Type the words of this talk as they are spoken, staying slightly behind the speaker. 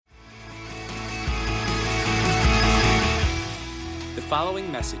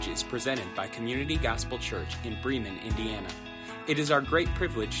following message is presented by Community Gospel Church in Bremen, Indiana. It is our great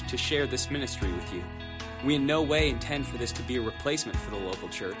privilege to share this ministry with you. We in no way intend for this to be a replacement for the local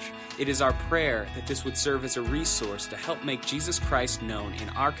church. It is our prayer that this would serve as a resource to help make Jesus Christ known in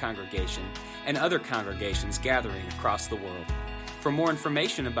our congregation and other congregations gathering across the world. For more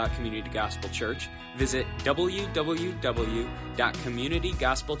information about Community Gospel Church, visit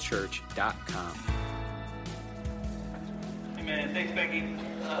www.communitygospelchurch.com. Amen. Thanks, Becky.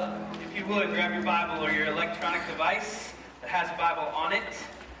 If you would, grab your Bible or your electronic device that has a Bible on it.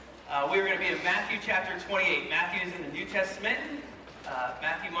 We're going to be in Matthew chapter 28. Matthew is in the New Testament.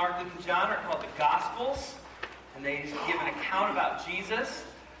 Matthew, Mark, Luke, and John are called the Gospels, and they give an account about Jesus.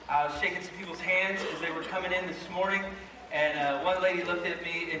 I was shaking some people's hands as they were coming in this morning, and one lady looked at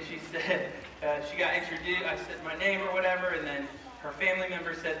me and she said, she got introduced. I said my name or whatever, and then her family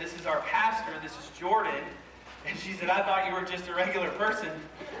member said, "This is our pastor, this is Jordan." And she said, "I thought you were just a regular person."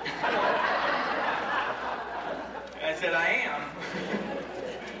 I said, "I am."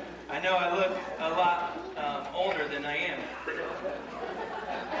 I know I look a lot older than I am.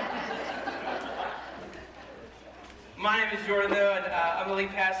 My name is Jordan, though, and I'm the lead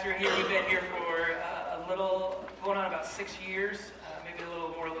pastor here. We've been here for a little, going on about 6 years, maybe a little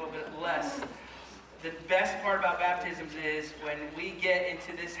more, a little bit less. The best part about baptisms is when we get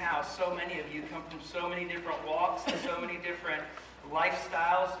into this house, so many of you come from so many different walks and so many different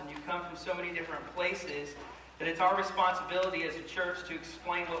lifestyles, and you come from so many different places, that it's our responsibility as a church to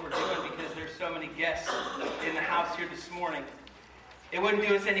explain what we're doing because there's so many guests in the house here this morning. It wouldn't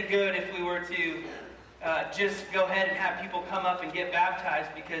do us any good if we were to just go ahead and have people come up and get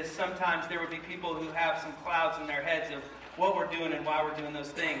baptized, because sometimes there would be people who have some clouds in their heads of what we're doing and why we're doing those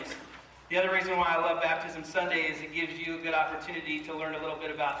things. The other reason why I love Baptism Sunday is it gives you a good opportunity to learn a little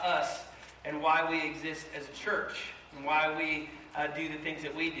bit about us and why we exist as a church and why we do the things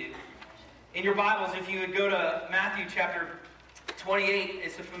that we do. In your Bibles, if you would go to Matthew chapter 28,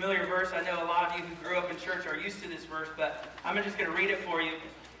 it's a familiar verse. I know a lot of you who grew up in church are used to this verse, but I'm just going to read it for you.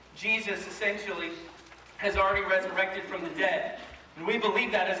 Jesus essentially has already resurrected from the dead. And we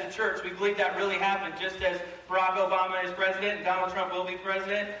believe that as a church. We believe that really happened. Just as Barack Obama is president and Donald Trump will be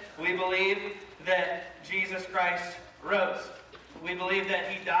president, we believe that Jesus Christ rose. We believe that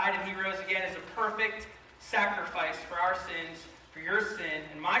he died and he rose again as a perfect sacrifice for our sins, for your sin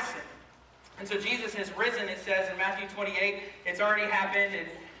and my sin. And so Jesus has risen, it says in Matthew 28. It's already happened, and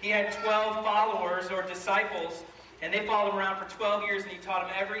he had 12 followers or disciples, and they followed him around for 12 years, and he taught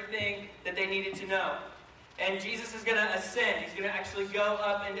them everything that they needed to know. And Jesus is going to ascend. He's going to actually go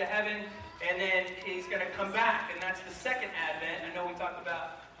up into heaven, and then he's going to come back. And that's the second Advent. I know we talked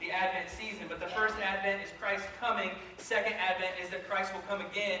about the Advent season, but the first Advent is Christ coming. Second Advent is that Christ will come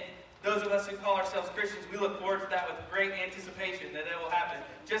again. Those of us who call ourselves Christians, we look forward to that with great anticipation that it will happen.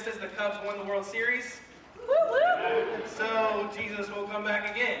 Just as the Cubs won the World Series, so Jesus will come back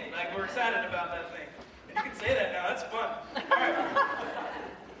again. Like, we're excited about that thing. And you can say that now. That's fun. All right.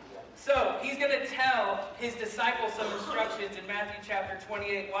 So, he's going to tell his disciples some instructions in Matthew chapter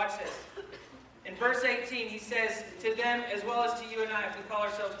 28. Watch this. In verse 18, he says to them, as well as to you and I, if we call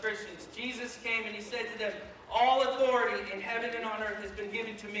ourselves Christians, Jesus came and he said to them, "All authority in heaven and on earth has been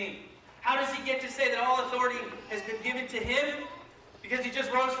given to me." How does he get to say that all authority has been given to him? Because he just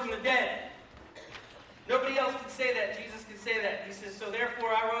rose from the dead. Nobody else can say that. Jesus can say that. He says, "So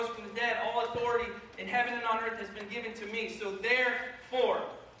therefore I rose from the dead. All authority in heaven and on earth has been given to me. So therefore,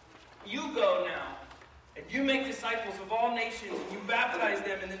 you go now, and you make disciples of all nations, and you baptize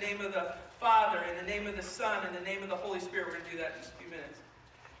them in the name of the Father, in the name of the Son, in the name of the Holy Spirit." We're going to do that in just a few minutes.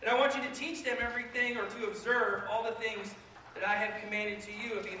 "And I want you to teach them everything, or to observe all the things that I have commanded to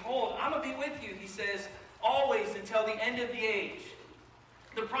you. And behold, I'm going to be with you," he says, "always until the end of the age."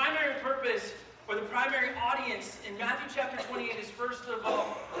 The primary purpose, or the primary audience in Matthew chapter 28 is, first of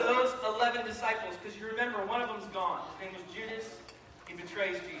all, those 11 disciples. Because you remember, one of them's gone. His name was Judas. He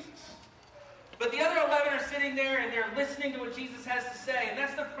betrays Jesus. But the other 11 are sitting there, and they're listening to what Jesus has to say. And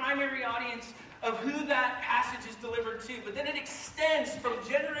that's the primary audience of who that passage is delivered to. But then it extends from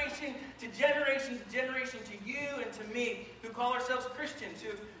generation to generation to generation to you and to me, who call ourselves Christians,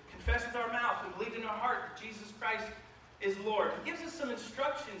 who have confessed with our mouth, who believed in our heart that Jesus Christ is Lord. He gives us some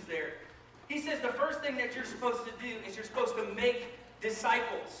instructions there. He says the first thing that you're supposed to do is you're supposed to make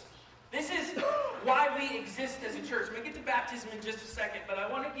disciples. This is why we exist as a church. I'm going to get to baptism in just a second, but I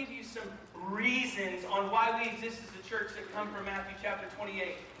want to give you some reasons on why we exist as a church that come from Matthew chapter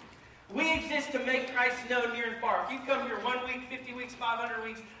 28. We exist to make Christ known near and far. If you come here 1 week, 50 weeks, 500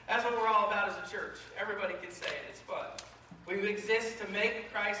 weeks, that's what we're all about as a church. Everybody can say it. It's fun. We exist to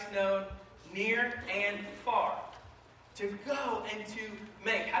make Christ known near and far. to go and to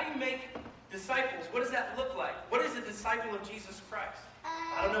make. How do you make disciples? What does that look like? What is a disciple of Jesus Christ?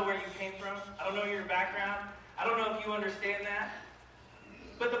 I don't know where you came from. I don't know your background. I don't know if you understand that.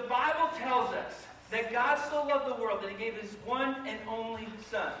 But the Bible tells us that God so loved the world that he gave his one and only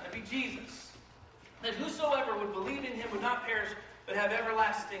Son, that be Jesus, that whosoever would believe in him would not perish but have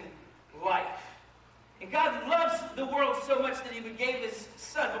everlasting life. And God loves the world so much that he would give his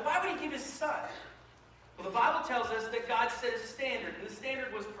Son. But why would he give his Son? Well, the Bible tells us that God set a standard, and the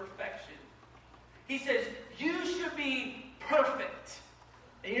standard was perfection. He says, you should be perfect.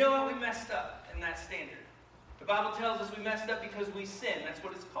 And you know what? We messed up in that standard. The Bible tells us we messed up because we sinned. That's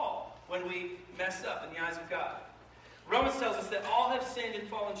what it's called, when we mess up in the eyes of God. Romans tells us that all have sinned and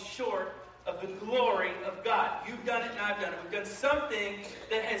fallen short of the glory of God. You've done it and I've done it. We've done something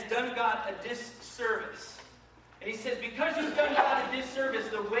that has done God a disservice. And he says, because you've done God a disservice,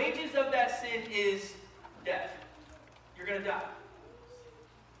 the wages of that sin is death. You're going to die.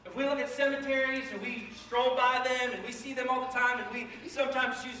 If we look at cemeteries and we stroll by them and we see them all the time and we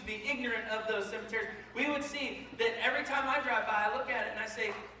sometimes choose to be ignorant of those cemeteries, we would see that every time I drive by, I look at it and I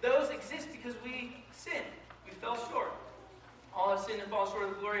say, those exist because we sinned. We fell short. All have sinned and fall short of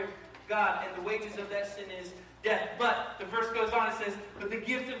the glory of God, and the wages of that sin is death. But the verse goes on, it says, but the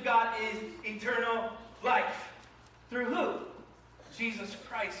gift of God is eternal life. Through who? Jesus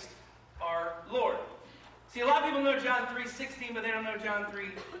Christ, our Lord. See, a lot of people know John 3:16, but they don't know John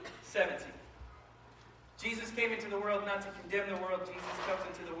 3:17. Jesus came into the world not to condemn the world. Jesus comes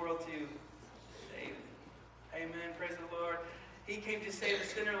into the world to save it. Amen. Praise the Lord. He came to save a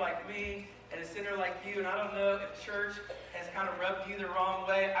sinner like me and a sinner like you. And I don't know if church has kind of rubbed you the wrong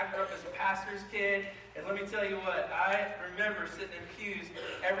way. I grew up as a pastor's kid. And let me tell you what, I remember sitting in pews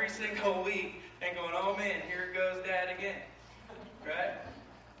every single week and going, oh man, here goes Dad again. Right?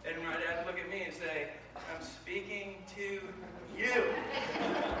 And my dad would look at me and say, I'm speaking to you.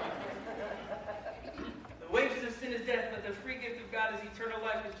 The wages of sin is death, but the free gift of God is eternal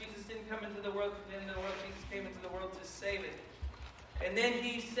life. Because Jesus didn't come into the world to condemn the world. Jesus came into the world to save it. And then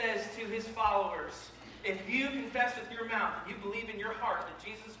he says to his followers, if you confess with your mouth, you believe in your heart that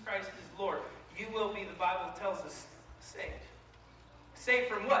Jesus Christ is Lord, you will be, the Bible tells us, saved. Saved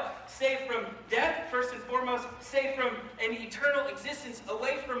from what? Saved from death, first and foremost. Saved from an eternal existence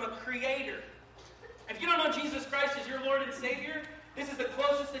away from a creator. If you don't know Jesus Christ as your Lord and Savior, this is the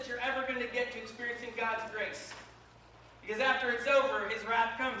closest that you're ever going to get to experiencing God's grace. Because after it's over, his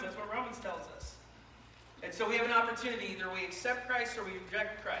wrath comes. That's what Romans tells us. And so we have an opportunity. Either we accept Christ or we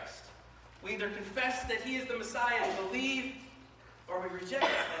reject Christ. We either confess that he is the Messiah and believe, or we reject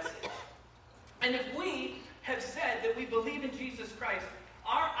that message. And if we have said that we believe in Jesus Christ,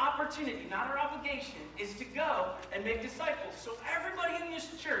 our opportunity, not our obligation, is to go and make disciples. So everybody in this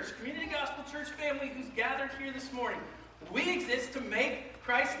church, Community Gospel Church family who's gathered here this morning, we exist to make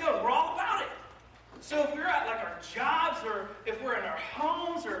Christ known. We're all about it. So if we're at like our jobs, or if we're in our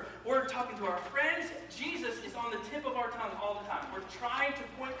homes, or we're talking to our friends, Jesus is on the tip of our tongue all the time. We're trying to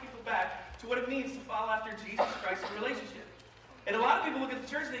point people back to what it means to follow after Jesus Christ in relationship. And a lot of people look at the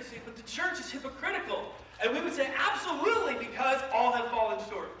church and they say, but the church is hypocritical. And we would say, absolutely, because all have fallen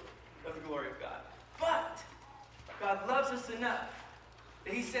short of the glory of God. But God loves us enough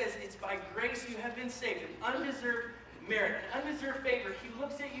that he says, it's by grace you have been saved, an undeserved merit, an undeserved favor. He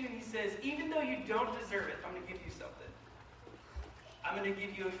looks at you and he says, even though you don't deserve it, I'm going to give you something. I'm going to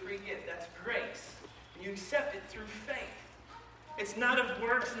give you a free gift. That's grace. And you accept it through faith. It's not of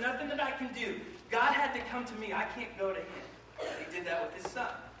works, nothing that I can do. God had to come to me. I can't go to him. He did that with his Son.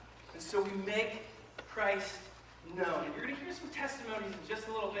 And so we make Christ known. And you're going to hear some testimonies in just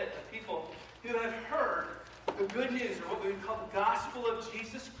a little bit of people who have heard the good news, or what we would call the gospel of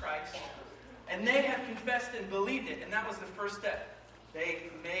Jesus Christ, and they have confessed and believed it. And that was the first step. They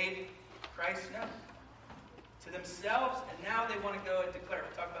made Christ known to themselves, and now they want to go and declare.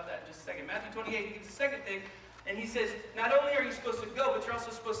 We'll talk about that in just a second. Matthew 28, he gives the second thing, and he says, not only are you supposed to go, but you're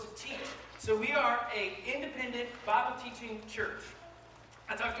also supposed to teach. So we are an independent Bible-teaching church.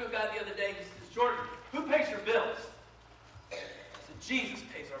 I talked to a guy the other day. He says, Jordan, who pays your bills? I said, Jesus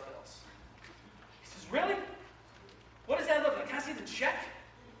pays our bills. He says, really? What does that look like? Can I see the check?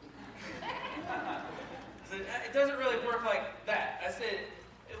 I said, it doesn't really work like that. I said,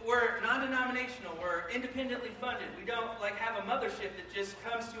 we're non-denominational. We're independently funded. We don't have a mothership that just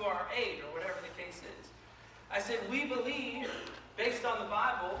comes to our aid, or whatever the case is. I said, we believe, based on the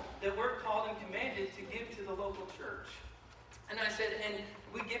Bible, that we're called and commanded to give to the local church. And I said, and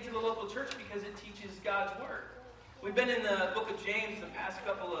we give to the local church because it teaches God's word. We've been in the book of James the past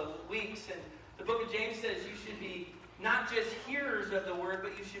couple of weeks, and the book of James says you should be not just hearers of the word,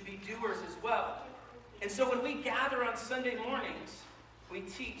 but you should be doers as well. And so when we gather on Sunday mornings, we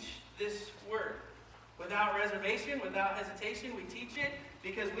teach this word. Without reservation, without hesitation, we teach it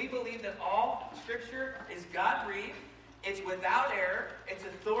because we believe that all Scripture is God-breathed, it's without error, it's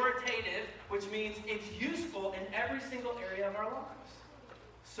authoritative, which means it's useful in every single area of our lives.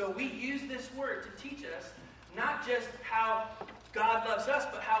 So we use this word to teach us not just how God loves us,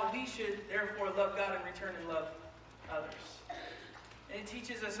 but how we should therefore love God in return and love others. And it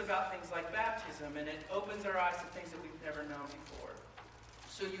teaches us about things like baptism, and it opens our eyes to things that we've never known before.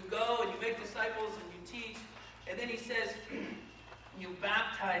 So you go and you make disciples and you teach, and then he says, you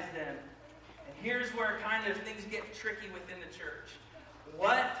baptize them. And here's where kind of things get tricky within the church.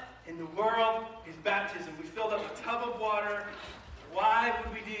 What in the world is baptism? We filled up a tub of water. Why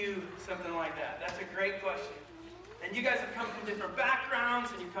would we do something like that? That's a great question. And you guys have come from different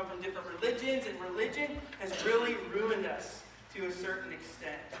backgrounds, and you come from different religions, and religion has really ruined us to a certain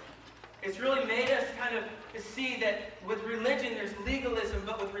extent. It's really made us kind of see that with religion there's legalism,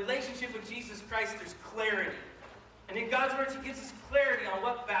 but with relationship with Jesus Christ there's clarity. And in God's Word, He gives us clarity on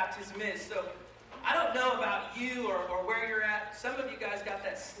what baptism is. So I don't know about you or where you're at. Some of you guys got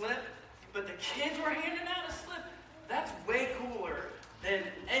that slip, but the kids were handing out a slip. That's way cooler than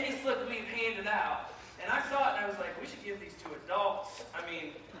any slip we've handed out. And I saw it and I was like, we should give these to adults. I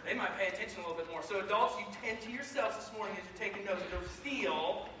mean, they might pay attention a little bit more. So adults, you tend to yourselves this morning as you're taking notes. Don't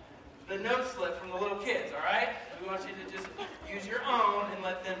steal the note slip from the little kids, all right? We want you to just use your own and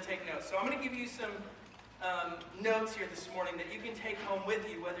let them take notes. So I'm going to give you some notes here this morning that you can take home with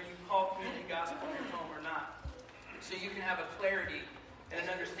you, whether you call Community Gospel in your home or not, so you can have a clarity and an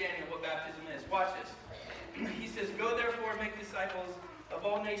understanding of what baptism is. Watch this. He says, go therefore and make disciples of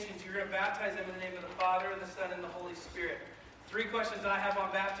all nations. You're going to baptize them in the name of the Father, and the Son, and the Holy Spirit. 3 questions I have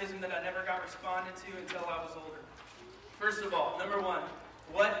on baptism that I never got responded to until I was older. First of all, number 1,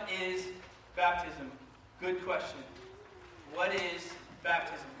 what is baptism? Good question. What is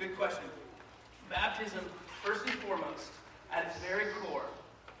baptism? Good question. Baptism, first and foremost, at its very core,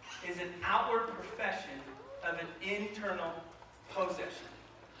 is an outward profession of an internal possession.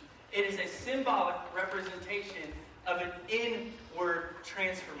 It is a symbolic representation of an inward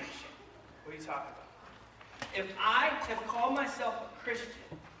transformation. What are you talking about? If I have called myself a Christian,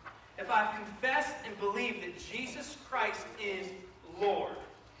 if I've confessed and believed that Jesus Christ is Lord,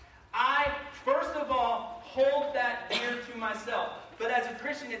 I, first of all, hold that dear to myself. But as a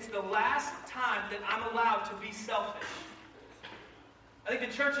Christian, it's the last time that I'm allowed to be selfish. I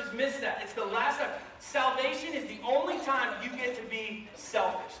think the church has missed that. It's the last time. Salvation is the only time you get to be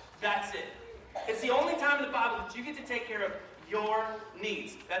selfish. That's it. It's the only time in the Bible that you get to take care of your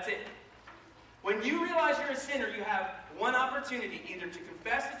needs. That's it. When you realize you're a sinner, you have one opportunity, either to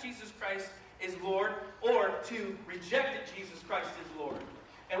confess that Jesus Christ is Lord or to reject that Jesus Christ is Lord.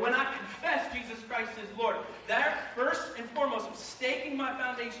 And when I confess Jesus Christ is Lord, that first and foremost was staking my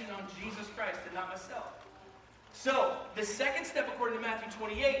foundation on Jesus Christ and not myself. So, the second step, according to Matthew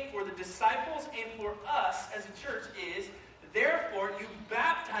 28, for the disciples and for us as a church is, therefore, you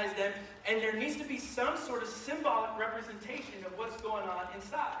baptize them, and there needs to be some sort of symbolic representation of what's going on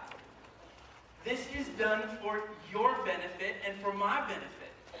inside. This is done for your benefit and for my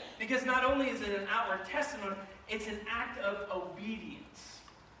benefit. Because not only is it an outward testimony, it's an act of obedience.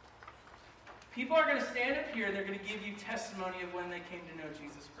 People are going to stand up here and they're going to give you testimony of when they came to know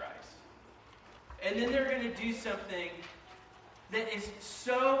Jesus Christ. And then they're going to do something that is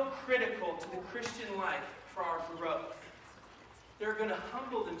so critical to the Christian life for our growth. They're going to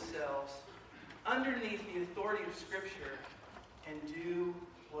humble themselves underneath the authority of Scripture and do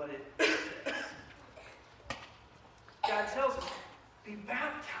what it says. God tells us, be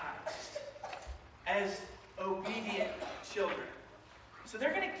baptized as obedient children. So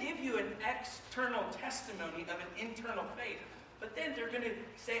they're going to give you an external testimony of an internal faith. But then they're going to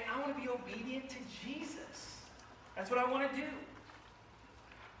say, I want to be obedient to Jesus. That's what I want to do.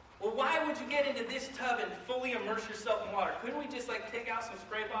 Well, why would you get into this tub and fully immerse yourself in water? Couldn't we just take out some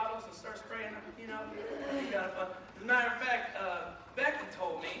spray bottles and start spraying them, Be kind of fun. As a matter of fact, Becky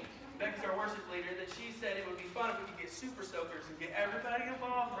told me, Becky's our worship leader, that she said it would be fun if we could get super soakers and get everybody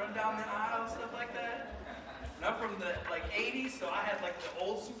involved, run down the aisle, stuff like that. And I'm from the 80s, so I had the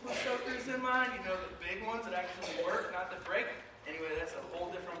old super soakers in mind, the big ones that actually work, not that break. Anyway, that's a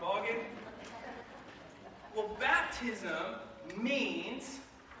whole different ballgame. Well, baptism means,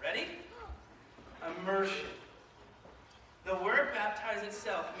 ready? Immersion. The word baptize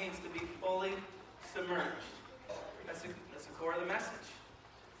itself means to be fully submerged. That's the core of the message.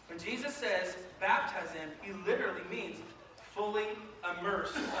 When Jesus says baptize him, he literally means fully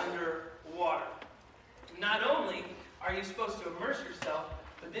immersed under water. Not only are you supposed to immerse yourself,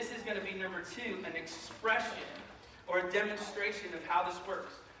 But this is going to be number 2, an expression or a demonstration of how this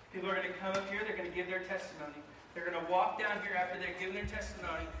works. People are going to come up here, they're going to give their testimony. They're going to walk down here after they've given their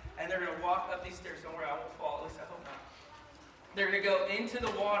testimony, and they're going to walk up these stairs. Don't worry, I won't fall, at least I hope not. They're going to go into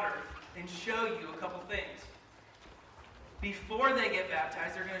the water and show you a couple things. Before they get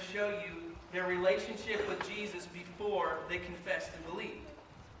baptized, they're going to show you their relationship with Jesus before they confessed and believed.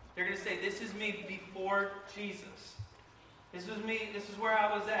 They're going to say, this is me before Jesus. This was me, this is where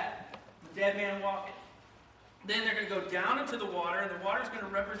I was at. Dead man walking. Then they're going to go down into the water, and the water is going to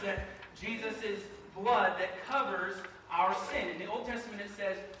represent Jesus' blood that covers our sin. In the Old Testament it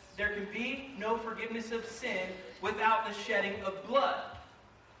says, there can be no forgiveness of sin without the shedding of blood.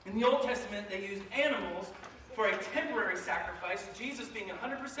 In the Old Testament they used animals for a temporary sacrifice. Jesus, being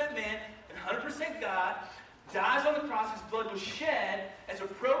 100% man and 100% God, dies on the cross. His blood was shed as a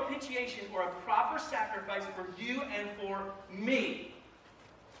propitiation or a proper sacrifice for you and for me.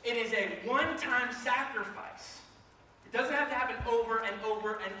 It is a one-time sacrifice. It doesn't have to happen over and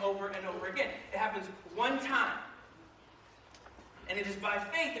over and over and over again. It happens one time. And it is by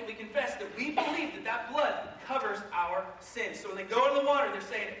faith that we confess that we believe that that blood covers our sins. So when they go in the water, they're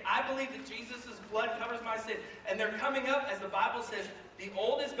saying, I believe that Jesus' blood covers my sin. And they're coming up, as the Bible says, the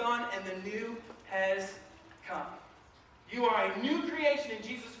old is gone and the new has come. You are a new creation in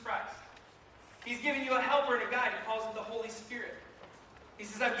Jesus Christ. He's given you a helper and a guide. He calls it the Holy Spirit. He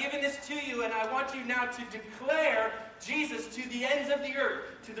says, I've given this to you, and I want you now to declare Jesus to the ends of the earth,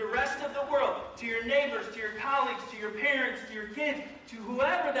 to the rest of the world, to your neighbors, to your colleagues, to your parents, to your kids, to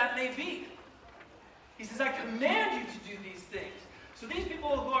whoever that may be. He says, I command you to do these things. So these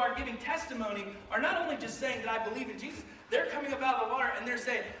people who are giving testimony are not only just saying that I believe in Jesus, they're coming up out of the water and they're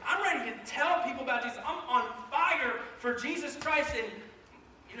saying, I'm ready to tell people about Jesus. I'm on fire for Jesus Christ, and,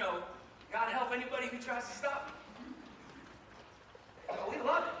 God help anybody who tries to stop me. We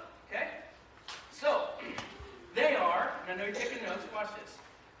love it, okay? So, they are, and I know you're taking notes, watch this.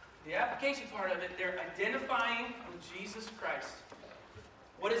 The application part of it, they're identifying with Jesus Christ.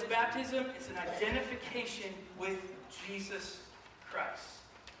 What is baptism? It's an identification with Jesus Christ.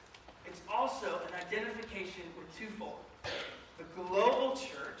 It's also an identification with twofold. The global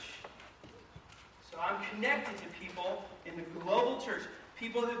church. So I'm connected to people in the global church.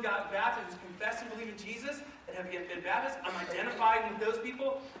 People who've got baptized, who confess and believe in Jesus, that have been baptized. I'm identifying with those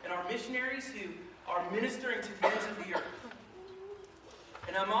people and our missionaries who are ministering to the ends of the earth.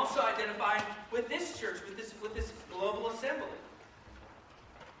 And I'm also identifying with this church, with this global assembly.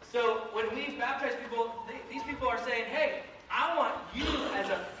 So when we baptize people, these people are saying, hey, I want you as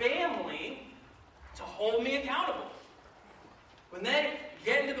a family to hold me accountable. When they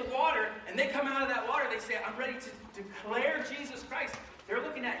get into the water and they come out of that water, they say, I'm ready to declare Jesus Christ. They're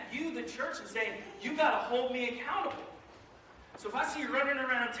looking at you, the church, and saying, you got to hold me accountable. So if I see you running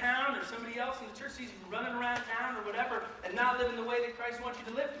around town, or somebody else in the church sees you running around town or whatever, and not living the way that Christ wants you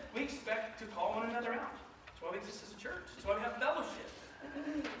to live, we expect to call one another out. That's why we exist as a church. That's why we have fellowship.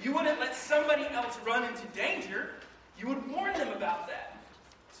 You wouldn't let somebody else run into danger. You would warn them about that.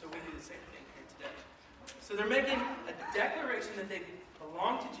 So we do the same thing here today. So they're making a declaration that they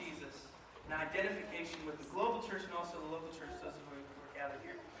belong to Jesus, an identification with the global church and also the local church, those who are gathered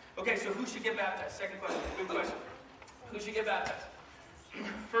here. Okay, so who should get baptized? Second question. Good question. Who should get baptized?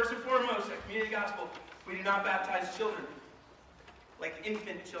 First and foremost, at Community Gospel, we do not baptize children, like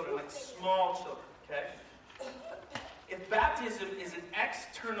infant children, like small children, okay? If baptism is an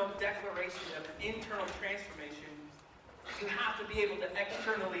external declaration of an internal transformation, you have to be able to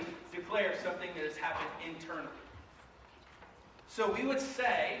externally declare something that has happened internally. So we would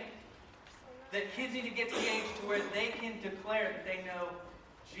say that kids need to get to the age to where they can declare that they know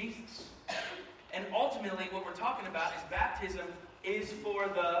Jesus. And ultimately, what we're talking about is baptism is for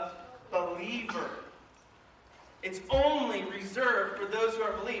the believer. It's only reserved for those who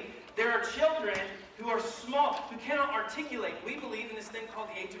are believed. There are children who are small, who cannot articulate. We believe in this thing called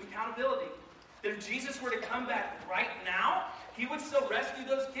the age of accountability. That if Jesus were to come back right now, he would still rescue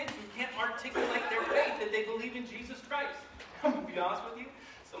those kids who can't articulate their faith that they believe in Jesus Christ. I'm going to be honest with you.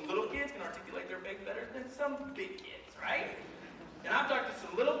 Some little kids can articulate their faith better than some big kids, right? And I've talked to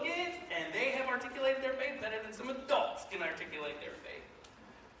some little kids, and they have articulated their faith better than some adults can articulate their faith.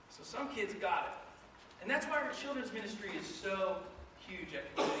 So some kids got it. And that's why our children's ministry is so huge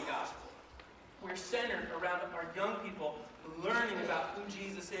at Community Gospel. We're centered around our young people learning about who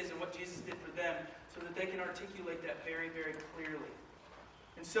Jesus is and what Jesus did for them so that they can articulate that very, very clearly.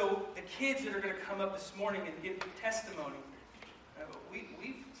 And so the kids that are going to come up this morning and give testimony,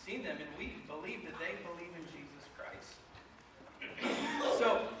 we've seen them and we believe that they believe in Jesus Christ.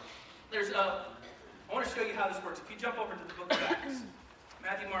 So I want to show you how this works. If you jump over to the book of Acts,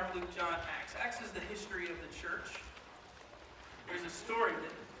 Matthew, Mark, Luke, John, Acts. Acts is the history of the church. There's a story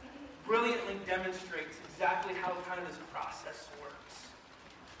that brilliantly demonstrates exactly how kind of this process works.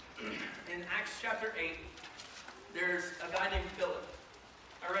 In Acts chapter 8, there's a guy named Philip.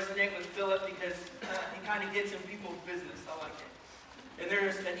 I resonate with Philip because he kind of gets in people's business. I like it. And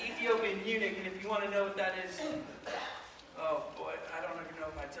there's an Ethiopian eunuch, and if you want to know what that is, oh boy, I don't even know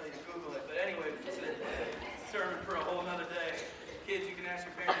if I tell you to Google it. But anyway, it's a sermon for a whole nother day. Kids, you can ask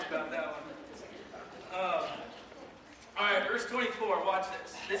your parents about that one. All right, verse 24, watch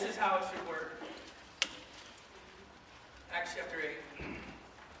this. This is how it should work. Acts chapter 8.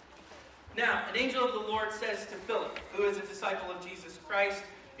 Now, an angel of the Lord says to Philip, who is a disciple of Jesus Christ,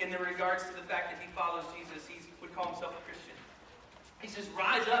 in the regards to the fact that he follows Jesus, he would call himself a Christian. He says,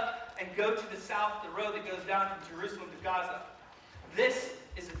 rise up and go to the south, the road that goes down from Jerusalem to Gaza. This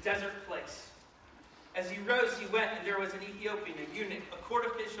is a desert place. As he rose, he went, and there was an Ethiopian, a eunuch, a court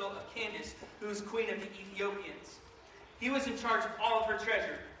official of Candace, who was queen of the Ethiopians. He was in charge of all of her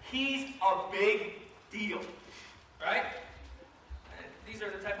treasure. He's a big deal, right? These are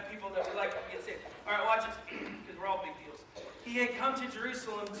the type of people that we like when we get saved. All right, watch this, because we're all big deals. He had come to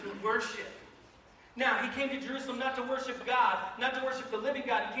Jerusalem to worship. Now, he came to Jerusalem not to worship God, not to worship the living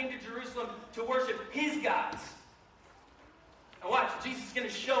God. He came to Jerusalem to worship his gods. Now watch, Jesus is going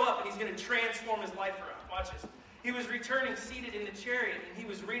to show up and he's going to transform his life around. Watch this. He was returning seated in the chariot and he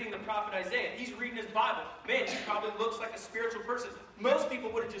was reading the prophet Isaiah. He's reading his Bible. Man, he probably looks like a spiritual person. Most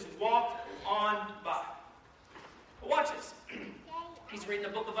people would have just walked on by. But watch this. He's reading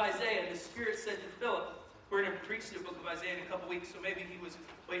the book of Isaiah and the Spirit said to Philip, we're going to preach the book of Isaiah in a couple weeks, so maybe he was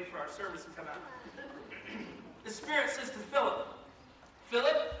waiting for our service to come out. The Spirit says to Philip,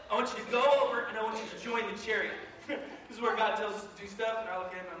 Philip, I want you to go over and I want you to join the chariot. This is where God tells us to do stuff, and I look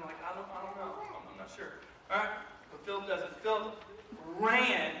at him and I'm like, I don't know. I'm not sure. All right, but Philip does it. Philip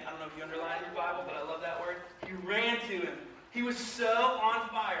ran. I don't know if you underline your Bible, but I love that word. He ran to him. He was so on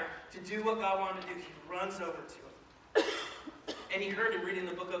fire to do what God wanted to do. He runs over to him. And he heard him reading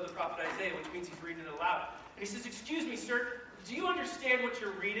the book of the prophet Isaiah, which means he's reading it aloud. And he says, excuse me, sir, do you understand what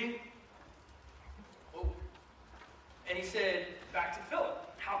you're reading? Oh. And he said back to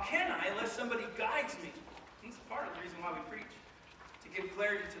Philip, how can I unless somebody guides me? This is part of the reason why we preach, to give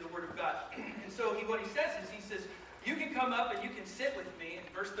clarity to the Word of God. And so what he says is, he says, you can come up and you can sit with me in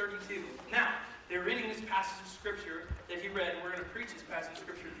verse 32. Now, they're reading this passage of Scripture that he read, and we're going to preach this passage of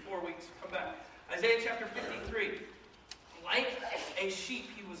Scripture in 4 weeks. Come back. Isaiah chapter 53. Like a sheep,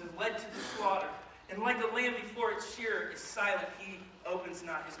 he was led to the slaughter. And like a lamb before its shearer is silent, he opens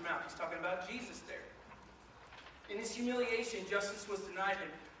not his mouth. He's talking about Jesus there. In his humiliation, justice was denied him.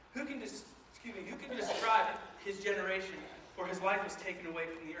 Who can describe his generation, for his life was taken away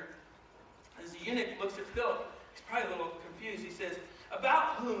from the earth? As the eunuch looks at Philip, he's probably a little confused. He says,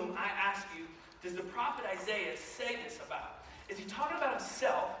 about whom, I ask you, does the prophet Isaiah say this about? Is he talking about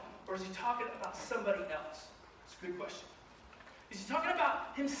himself, or is he talking about somebody else? It's a good question. Is he talking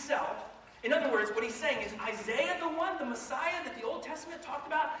about himself? In other words, what he's saying is Isaiah the one, the Messiah that the Old Testament talked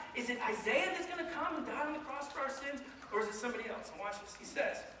about? Is it Isaiah that's going to come and die on the cross for our sins? Or is it somebody else? And watch this. He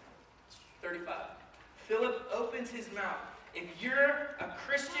says, 35, Philip opens his mouth. If you're a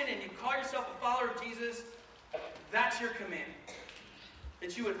Christian and you call yourself a follower of Jesus, that's your command.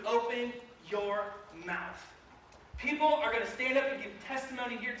 That you would open your mouth. People are going to stand up and give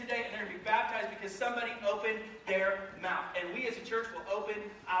testimony here today, and they're going to be baptized because somebody opened their mouth. And we as a church will open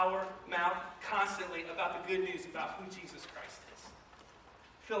our mouth constantly about the good news about who Jesus Christ is.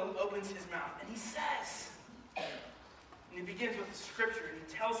 Philip opens his mouth, and he says, and he begins with the scripture, and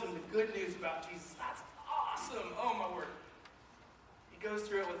he tells them the good news about Jesus. That's awesome. Oh, my word. He goes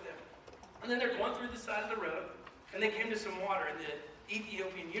through it with them. And then they're going through the side of the road, and they came to some water, and the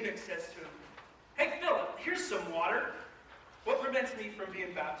Ethiopian eunuch says to him, hey, Philip, here's some water. What prevents me from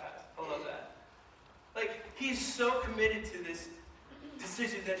being baptized? I love that. Like, he's so committed to this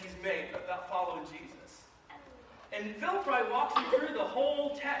decision that he's made about following Jesus. And Philip probably walks him through the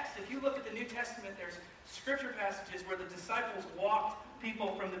whole text. If you look at the New Testament, there's scripture passages where the disciples walked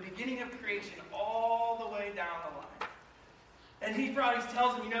people from the beginning of creation all the way down the line. And he probably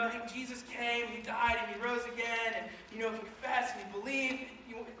tells them, hey, Jesus came, he died, and he rose again. And, if you confess and you believe,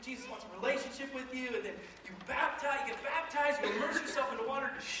 Jesus wants a relationship with you. And then you get baptized, you immerse yourself in the water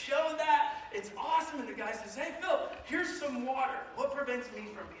to show that. It's awesome. And the guy says, hey, Phil, here's some water. What prevents me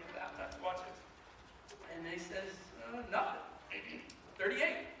from being baptized? Watch this. And he says, nothing.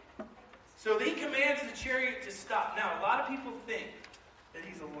 38. So he commands the chariot to stop. Now, a lot of people think that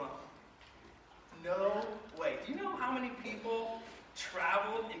he's alone. No way. Do you know how many people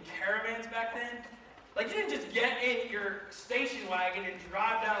traveled in caravans back then? Like, you didn't just get in your station wagon and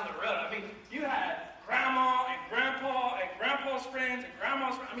drive down the road. I mean, you had grandma and grandpa's friends and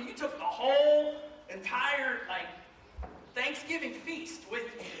grandma's friends. I mean, you took the whole entire, Thanksgiving feast with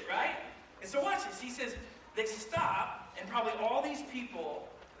you, right? And so watch this. He says, they stop, and probably all these people,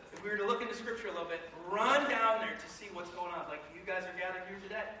 if we were to look into Scripture a little bit, run down there to see what's going on. Like, you guys are gathered here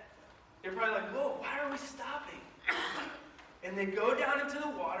today. They're probably like, whoa, why are we stopping? And they go down into the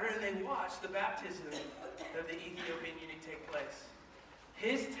water, and they watch the baptism of the Ethiopian eunuch take place.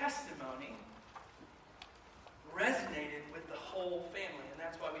 His testimony resonated with the whole family, and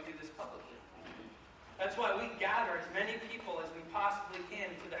that's why we do this publicly. That's why we gather as many people as we possibly can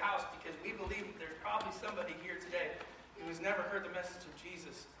to the house, because we believe that there's probably somebody here today who has never heard the message of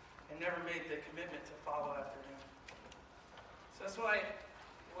Jesus and never made the commitment to follow after him. So that's why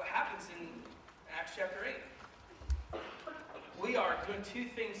what happens in Acts chapter 8. We are doing two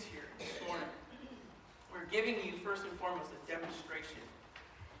things here this morning. We're giving you, first and foremost, a demonstration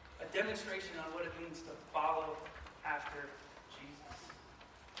on what it means to follow after Jesus.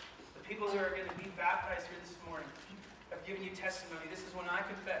 The people who are going to be baptized here this morning have given you testimony. This is when I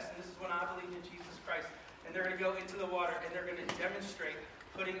confess, and this is when I believe in Jesus Christ. And they're going to go into the water, and they're going to demonstrate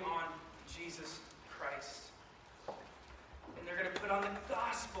putting on Jesus Christ. And they're going to put on the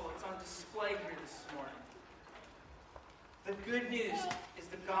gospel. It's on display here this morning. The good news is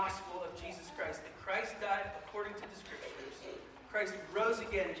the gospel of Jesus Christ. That Christ died according to the Scriptures. Christ rose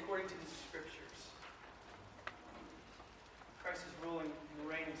again according to the Scriptures. Christ is ruling and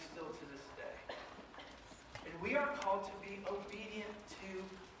reigning still to this day. And we are called to be obedient to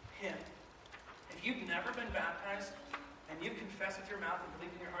him. If you've never been baptized and you confess with your mouth and believe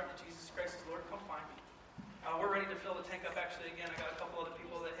in your heart that Jesus Christ is Lord, come find me. We're ready to fill the tank up actually again. I got a couple other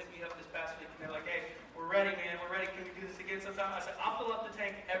people that hit me up this past week, and they're like, hey, we're ready, man. We're ready. Can we do this again sometime? I said, I'll fill up the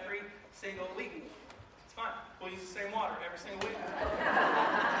tank every single week. It's fine. We'll use the same water every single week.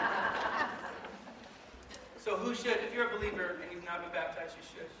 So who should? If you're a believer and you've not been baptized, you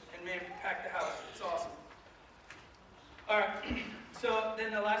should. And man, pack the house. It's awesome. All right. So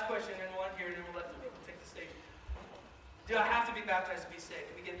then the last question, and we'll end here, and then we'll let the people take the stage. Do I have to be baptized to be saved?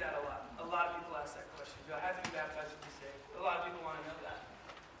 We get that a lot. A lot of people ask that question. Do I have to be baptized to be saved? A lot of people want to know that.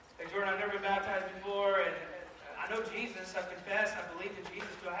 Hey, Jordan, I've never been baptized before, and I know Jesus. I've confessed. I believe in Jesus.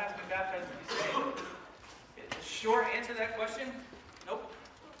 Do I have to be baptized to be saved? The short answer to that question, nope.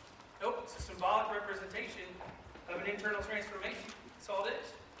 Nope. It's a symbolic representation of an internal transformation. That's all it is.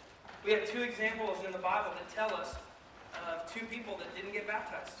 We have two examples in the Bible that tell us of two people that didn't get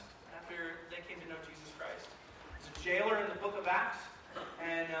baptized after they came to know Jesus Christ. There's a jailer in the book of Acts,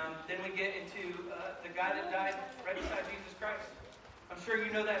 and then we get into the guy that died right beside Jesus Christ. I'm sure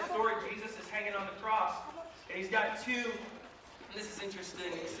you know that story. Jesus is hanging on the cross, and he's got two, and this is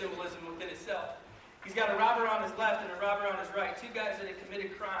interesting symbolism within itself. He's got a robber on his left and a robber on his right, two guys that had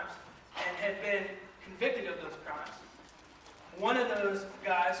committed crimes and had been convicted of those crimes. One of those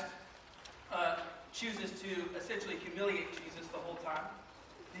guys chooses to essentially humiliate Jesus the whole time.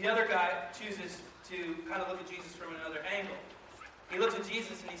 The other guy chooses to kind of look at Jesus from another angle. He looks at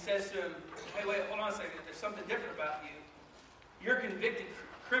Jesus and he says to him, hey, wait, hold on a second. There's something different about you. You're a convicted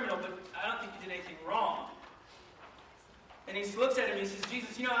criminal, but I don't think you did anything wrong. And he looks at him and he says,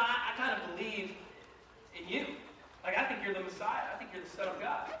 Jesus, I kind of believe in you. Like, I think you're the Messiah. I think you're the Son of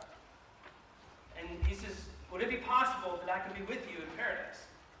God. And he says, would it be possible that I could be with you in paradise?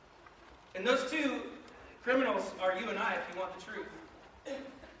 And those two criminals are you and I, if you want the truth.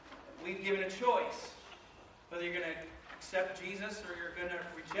 We've given a choice whether you're going to accept Jesus or you're going to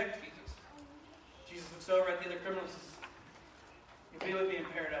reject Jesus. Jesus looks over at the other criminal and says, you'll be with me in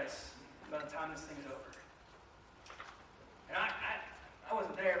paradise by the time this thing is over. And I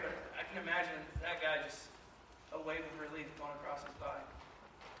wasn't there, but I can imagine that guy just a wave of relief going across his body.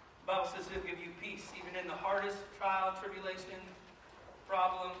 The Bible says he'll give you peace, even in the hardest trial, tribulation,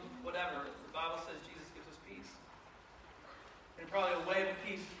 problem, whatever. The Bible says Jesus gives us peace. And probably a wave of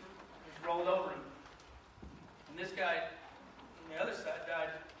peace just rolled over him. And this guy on the other side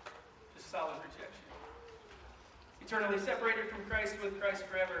died just solid rejection. Eternally separated from Christ, with Christ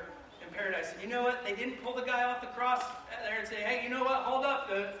forever in paradise. And you know what? They didn't pull the guy off the cross there and say, hey, you know what? Hold up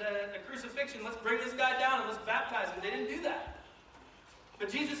the crucifixion. Let's bring this guy down and let's baptize him. They didn't do that. But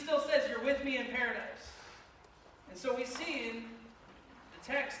Jesus still says, you're with me in paradise. And so we see in the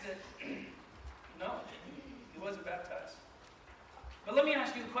text that, no, he wasn't baptized. But let me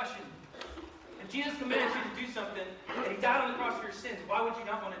ask you a question. If Jesus commanded you to do something and he died on the cross for your sins, why would you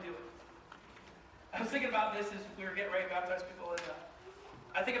not want to do it? I was thinking about this as we were getting ready to baptize people. And,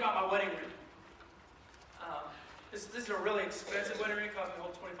 I think about my wedding ring. This is a really expensive wedding ring. It cost me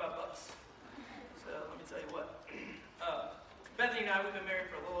 $25. So tell you what. Bethany and I, we've been married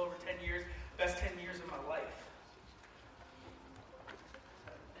for a little over 10 years. Best 10 years of my life.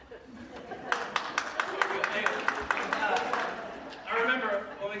 I remember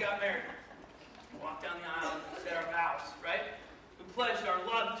when we got married. We walked down the aisle and said our vows, right? We pledged our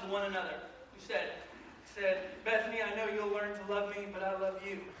love to one another. We said, Bethany, I know you'll learn to love me, but I love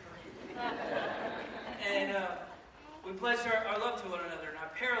you. And we pledged our love to one another, and I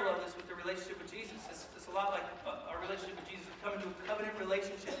parallel this with the relationship with Jesus. It's a lot like our relationship with Jesus. We come into a covenant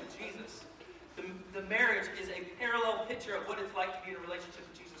relationship with Jesus. The marriage is a parallel picture of what it's like to be in a relationship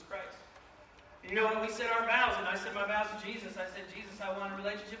with Jesus Christ. And you know what? We said our vows, and I said my vows to Jesus. I said, Jesus, I want a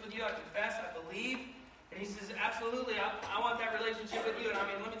relationship with you. I confess, I believe. And he says, absolutely, I want that relationship with you. And I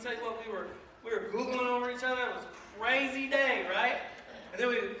mean, let me tell you what, we were Googling over each other. It was a crazy day, right? And then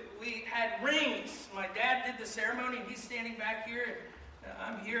we had rings. My dad did the ceremony, and he's standing back here. And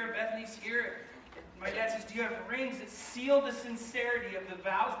I'm here, Bethany's here. And my dad says, do you have rings that seal the sincerity of the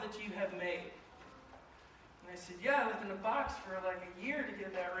vows that you have made? And I said, yeah, I lived in a box for like a year to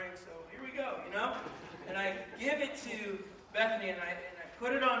get that ring, so here we go, you know? And I give it to Bethany, and I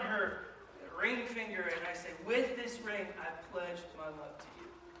put it on her ring finger, and I say, with this ring, I pledge my love to you.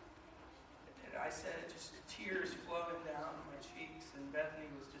 And I said it, just tears flowing down my cheeks, and Bethany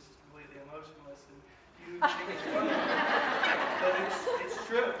was just completely emotionless, and you think it's funny. But it's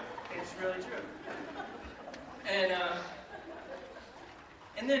true. It's really true.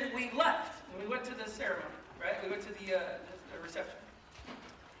 And then we left, and we went to the ceremony, right? We went to the reception.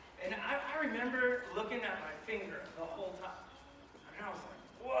 And I remember looking at my finger the whole time. And I was like,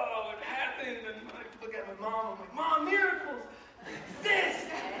 whoa, what happened? And I look at my mom, I'm like, Mom, miracles exist!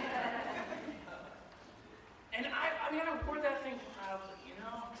 And I wore that thing proudly, you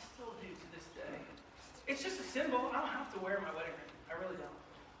know? I still do to this day. It's just a symbol. I don't have to wear my wedding ring. I really don't.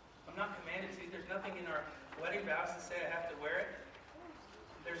 I'm not commanded to. There's nothing in our wedding vows that say I have to wear it.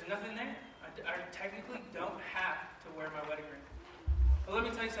 There's nothing there. I technically don't have to wear my wedding ring. But let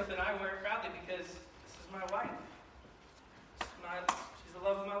me tell you something. I wear it proudly because this is my wife. She's the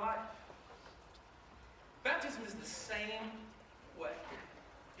love of my life. Baptism is the same way.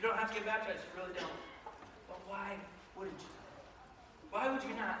 You don't have to get baptized. You really don't. But why wouldn't you? Why would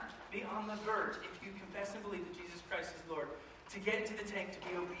you not be on the verge, if you confess and believe that Jesus Christ is Lord, to get into the tank, to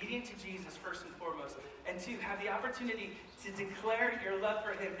be obedient to Jesus first and foremost, and to have the opportunity to declare your love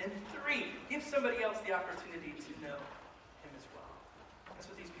for him, and 3, give somebody else the opportunity to know him as well. That's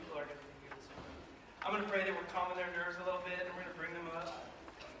what these people are going to do here this morning. I'm going to pray that we're calming their nerves a little bit, and we're going to bring them up.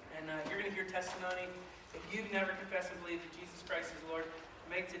 And you're going to hear testimony. If you've never confessed and believed that Jesus Christ is Lord,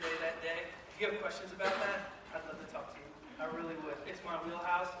 make today that day. If you have questions about that, I'd love to talk to you. I really would. It's my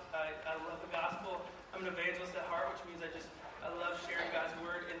wheelhouse. I love the gospel. I'm an evangelist at heart, which means I love sharing God's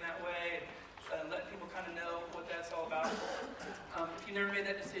word in that way, and let people kind of know what that's all about. If you never made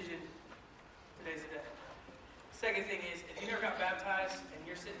that decision, today's the day. Second thing is, if you never got baptized and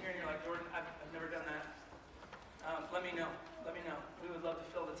you're sitting here and you're like, Jordan, I've never done that, let me know. Let me know. We would love to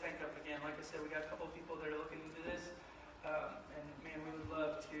fill the tank up again. Like I said, we got a couple of people that are looking into this, and man, we would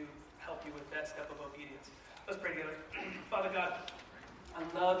love to help you with that step of obedience. Let's pray together. Father God, I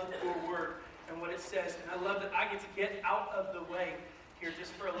love your word and what it says, and I love that I get to get out of the way here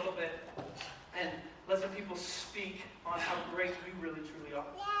just for a little bit and let some people speak on how great you really truly are.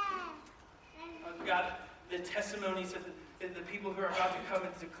 God, the testimonies of the people who are about to come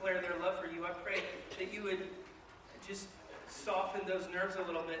and declare their love for you, I pray that you would just soften those nerves a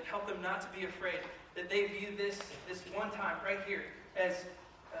little bit, help them not to be afraid, that they view this one time right here as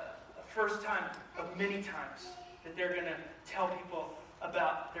a first time of many times that they're going to tell people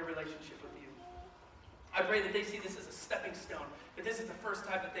about their relationship with you. I pray that they see this as a stepping stone, that this is the first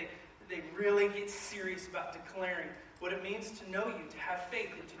time that they really get serious about declaring what it means to know you, to have faith,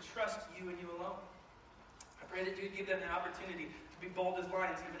 and to trust you and you alone. I pray that you would give them the opportunity to be bold as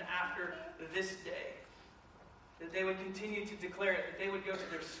lions even after this day, that they would continue to declare it, that they would go to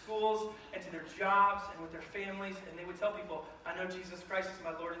their schools and to their jobs and with their families, and they would tell people, I know Jesus Christ is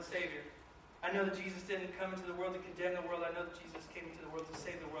my Lord and Savior. I know that Jesus didn't come into the world to condemn the world. I know that Jesus came into the world to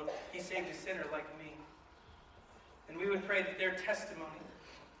save the world. He saved a sinner like me. And we would pray that their testimony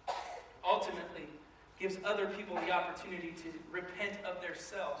ultimately gives other people the opportunity to repent of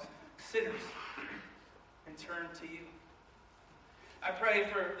themselves, sinners, and turn to you. I pray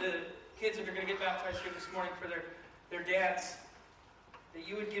for the kids that are going to get baptized here this morning, for their dads, that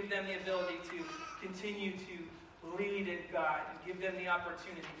you would give them the ability to continue to lead and guide, and give them the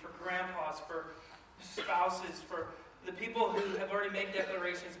opportunity, for grandpas, for spouses, for the people who have already made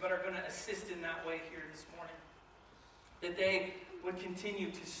declarations but are going to assist in that way here this morning, that they would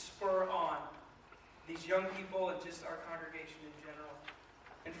continue to spur on these young people and just our congregation in general.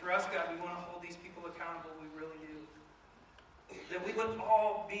 And for us, God, we want to hold these people accountable. We really do. That we would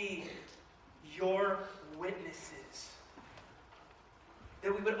all be your witnesses.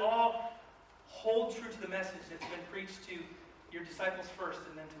 That we would all hold true to the message that's been preached to your disciples first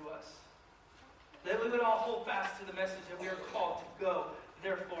and then to us. That we would all hold fast to the message that we are called to go,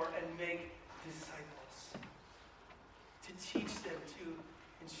 therefore, and make disciples. To teach them, to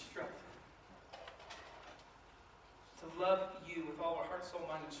instruct them. To love you with all our heart, soul,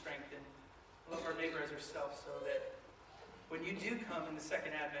 mind, and strength, and love our neighbor as ourselves, so that when you do come in the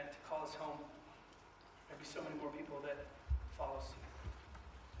second advent to call us home, there'll be so many more people that follow you.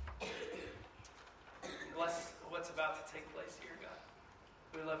 Bless what's about to take place here, God.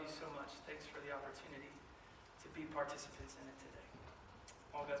 We love you so much. Thanks for the opportunity to be participants in it today.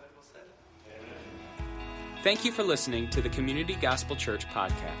 All God's people said. Amen. Thank you for listening to the Community Gospel Church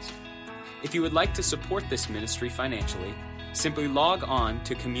podcast. If you would like to support this ministry financially, simply log on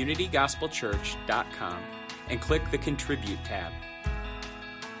to communitygospelchurch.com and click the Contribute tab.